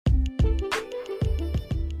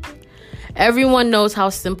Everyone knows how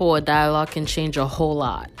simple a dialogue can change a whole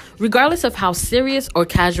lot, regardless of how serious or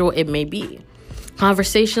casual it may be.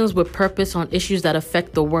 Conversations with purpose on issues that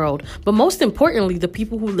affect the world, but most importantly, the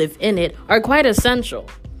people who live in it, are quite essential.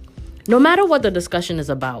 No matter what the discussion is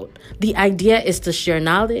about, the idea is to share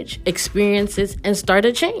knowledge, experiences, and start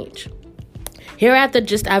a change. Here at the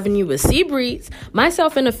Gist Avenue with Seabreeze,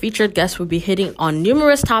 myself and a featured guest will be hitting on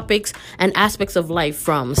numerous topics and aspects of life,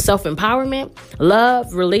 from self-empowerment,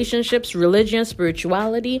 love, relationships, religion,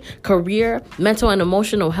 spirituality, career, mental and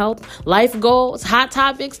emotional health, life goals, hot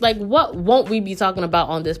topics. Like, what won't we be talking about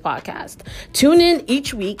on this podcast? Tune in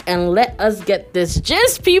each week and let us get this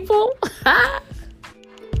gist, people.